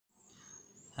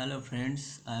Hello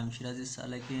friends, I am Shirazi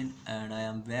Salakin and I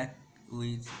am back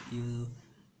with you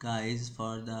guys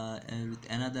for with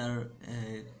another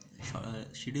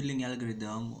scheduling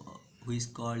algorithm which is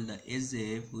called the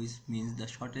SJF, which means the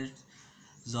shortest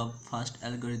job first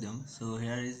algorithm. So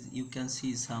here is you can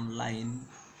see some line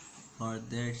for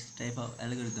that type of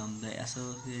algorithm, the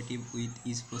associative with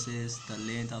each process, the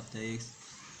length of the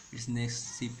its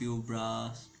next CPU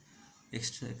bus,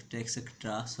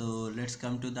 etc. So let's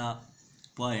come to the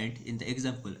point in the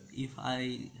example. If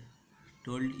I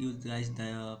told you guys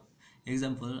the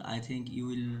example, I think you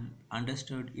will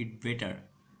understood it better.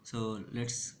 So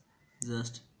let's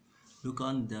just look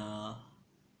on the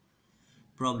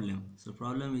problem. So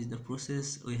problem is the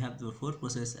process. We have the four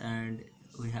process and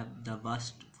we have the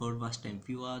four bus time.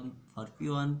 P1 for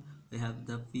P1 we have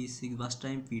the P6 bus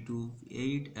time, P2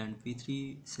 8 and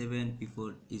P3 7,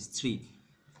 P4 is 3.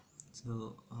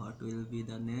 So what will be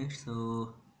the next?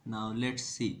 So now let's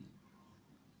see.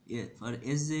 Yeah, for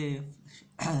SJ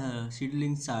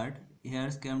seedling chart, here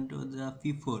come to the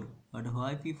P4. But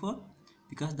why P4?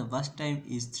 Because the bus time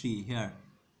is 3 here.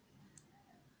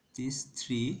 This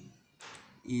 3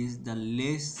 is the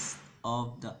less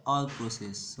of the all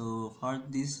process. So for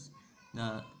this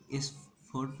the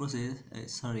S4 process,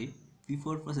 sorry,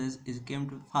 P4 process is came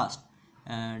to fast,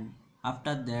 and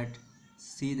after that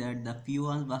see that the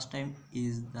P1 bus time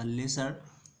is the lesser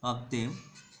of them.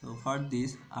 So for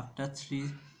this, after 3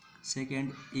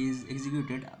 seconds is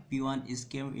executed, P1 is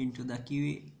came into the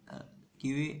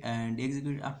QA and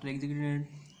execute. After executed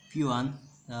P1,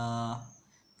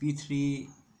 P3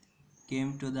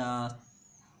 came to the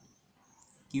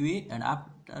QA, and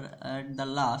after at the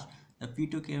last the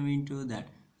P2 came into that.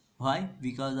 Why?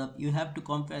 Because of you have to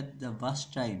compare the bus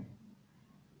time,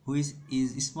 which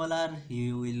is smaller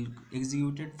he will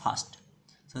execute it fast.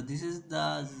 So this is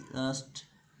the just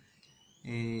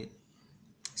a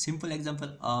simple example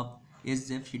of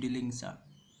SJF scheduling chart.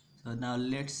 So now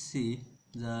let's see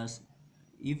the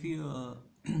if you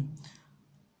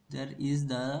there is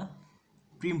the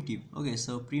preemptive. Okay,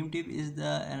 so preemptive is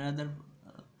the another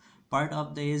part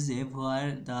of the SJF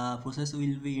where the process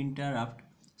will be interrupt.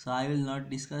 So I will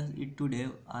not discuss it today.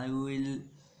 I will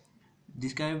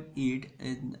describe it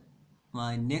in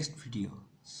my next video.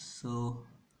 So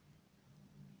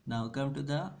now come to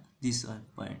the this one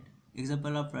point.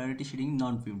 Example of priority sharing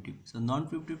non-preemptive. So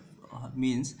non-preemptive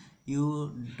means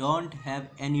you don't have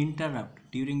any interrupt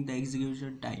during the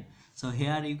execution time. So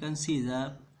here you can see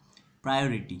the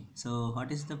priority. So what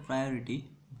is the priority?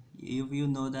 If you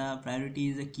know the priority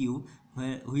is a queue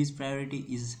where whose priority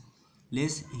is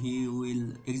less, he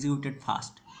will execute it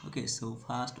fast. Okay, so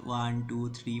fast 1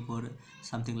 2 3 4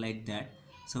 something like that.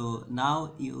 So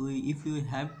now if you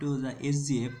have to the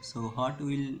SGF, so what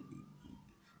will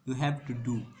you have to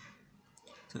do?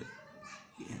 So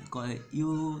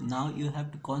you now you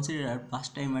have to consider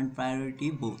past time and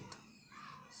priority both.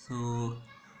 So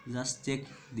just check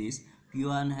this.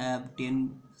 P1 have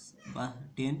 10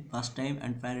 past time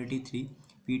and priority 3.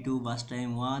 P2 past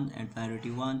time 1 and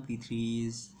priority 1. P3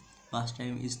 is past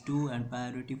time is 2 and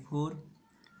priority 4.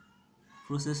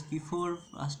 Process P4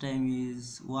 past time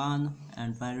is 1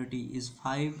 and priority is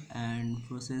 5, and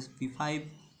process P5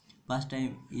 past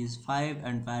time is 5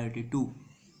 and priority 2.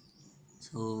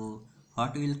 So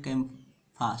what will come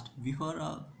fast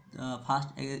before fast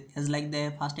as like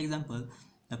the first example,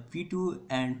 the P2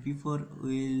 and P4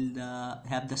 will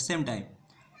have the same time,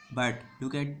 but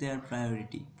look at their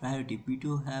priority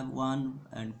P2 have 1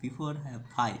 and P4 have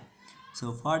 5.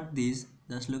 So for this,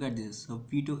 just look at this. So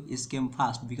P2 is came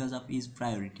fast because of his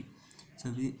priority.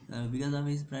 So because of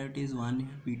his priority is 1,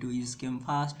 P2 is came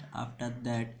fast. After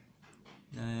that,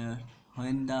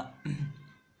 when the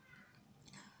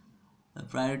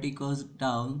priority goes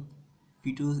down,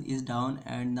 P2 is down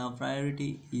and now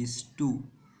priority is 2.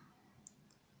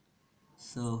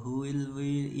 So who will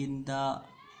be in the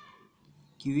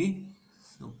QE?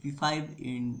 So P5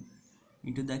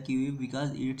 into the QE,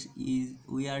 because it is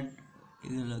we are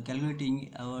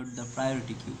calculating about the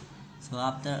priority queue. So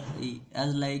after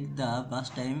as like the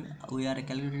last time we are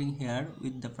calculating here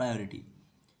with the priority.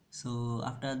 So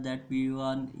after that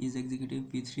P1 is executing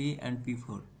P3 and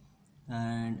P4,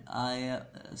 and I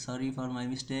sorry for my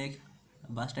mistake.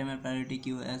 Bus time and priority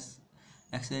queue as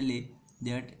actually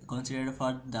that considered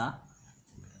for the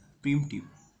preemptive.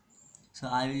 So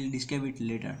I will describe it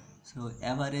later. So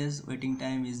average waiting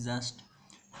time is just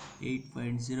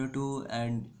 8.02,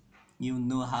 and you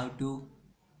know how to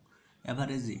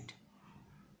average it.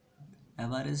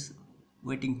 Average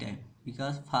waiting time,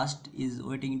 because first is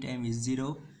waiting time is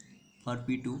 0 for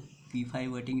P2,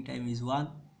 P5 waiting time is 1,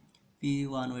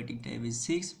 P1 waiting time is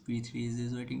 6, P3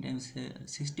 is waiting time is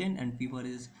 16, and P4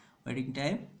 is waiting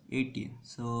time 18.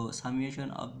 So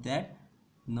summation of that,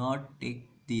 not take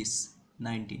this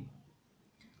 19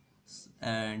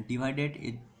 and divided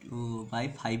it by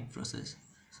 5 process.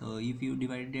 So if you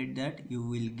divided that, you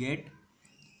will get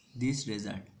this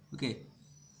result. Okay,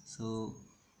 so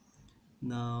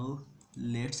now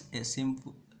let's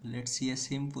see a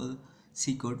simple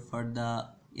C code for the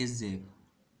SJ.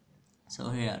 So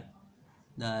here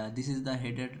this is the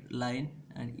header line,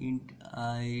 and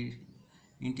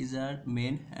integer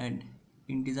main, and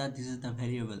integer this is the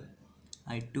variable.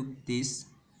 I took this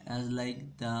as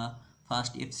like the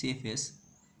first FCFS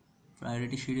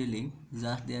priority scheduling,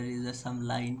 just there is some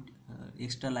line,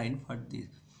 extra line for this.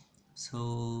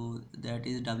 So that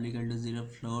is w equal to 0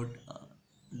 float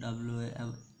w.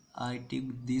 I took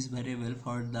this variable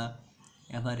for the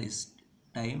average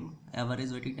time,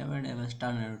 average waiting time, and average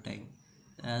turnaround time.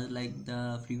 As like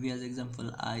the previous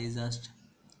example, I just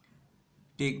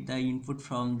take the input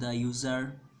from the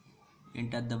user,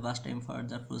 enter the bus time for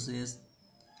the process,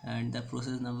 and the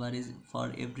process number is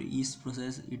for every each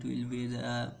process it will be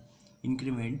the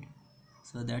increment.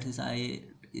 So that is I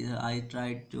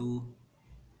tried to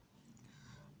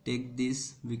take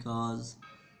this because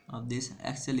of this.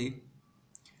 Actually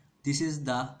this is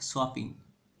the swapping.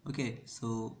 Okay,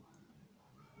 so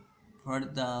for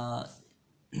the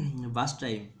bus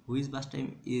time, which bus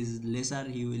time is lesser,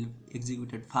 he will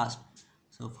execute it fast.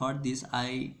 So for this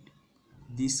I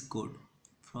this code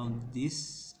from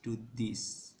this to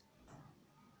this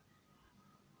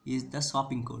is the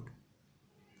swapping code.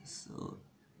 So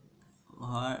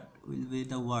what will be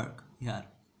the work here?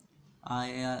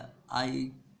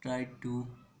 I tried to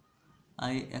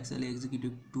I actually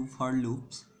executed two for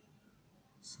loops.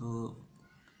 So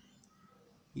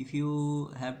if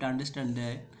you have to understand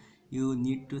that, you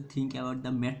need to think about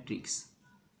the matrix.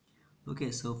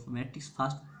 Okay, so for matrix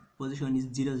first position is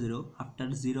 0 0,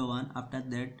 after 0 1, after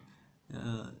that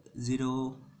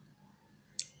 0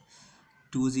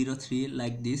 2 0 3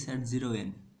 like this, and 0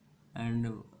 n.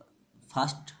 And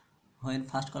first, when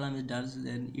first column is done,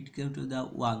 then it comes to the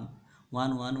 1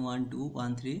 1 1 1 2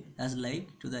 1 3 as like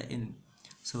to the n.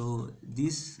 So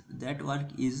this that work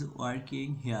is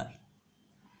working here.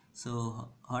 So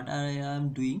what I am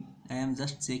doing, I am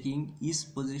just checking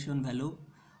each position value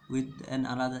with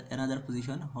another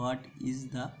position. What is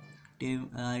the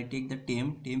temp? I take the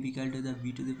temp equal to the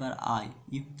v to the power I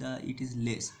if the it is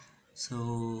less.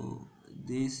 So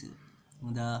this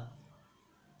the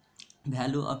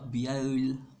value of bi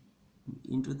will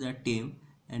into the temp,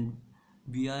 and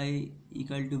bi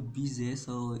equal to bj.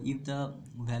 So if the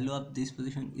value of this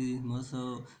position is more,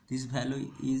 so this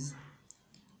value is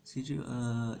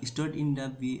stored in the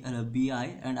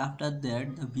bi, and after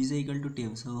that the bj equal to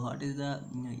temp. So what is the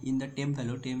in the temp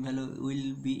value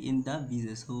will be in the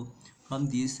bj. So from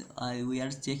this we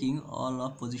are checking all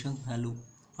of position value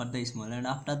for the small, and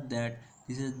after that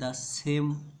this is the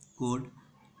same code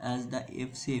as the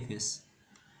fcfs.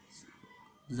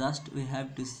 Just we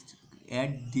have to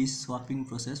add this swapping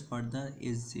process for the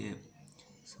sjf.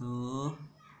 So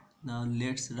now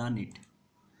let's run it.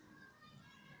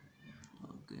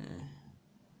 Okay,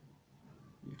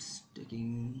 it's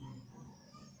taking,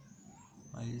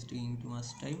 why is taking too much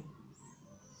time?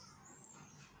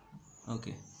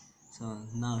 Okay, so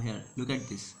now here look at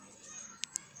this,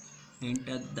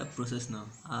 enter the process. Now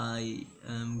I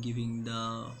am giving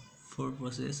the 4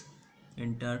 process,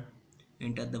 enter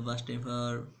the bus time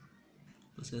for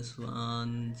process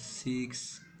 1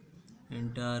 6,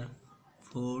 enter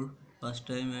 4 bus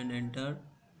time, and enter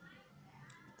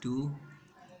 2,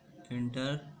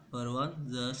 enter for 1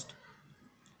 just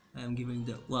I am giving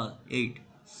the 8.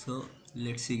 So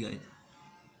let's see guys,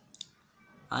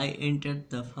 I entered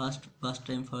the first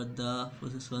time for the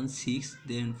process 1 6,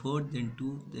 then 4, then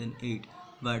 2, then 8.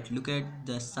 But look at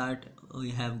the start we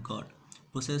have got.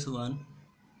 Process 1,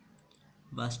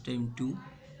 bus time 2,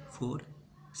 4,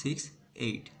 6,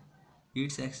 8.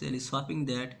 It's actually swapping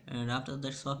that, and after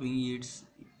that swapping it's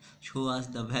show us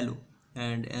the value,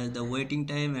 and as the waiting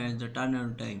time and the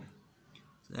turnaround time,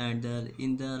 and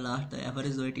in the last the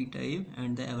average waiting time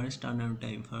and the average turnaround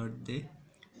time for the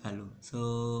value.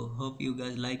 So hope you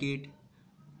guys like it,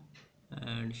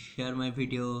 and share my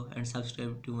video and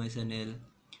subscribe to my channel,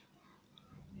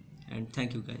 and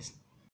thank you guys.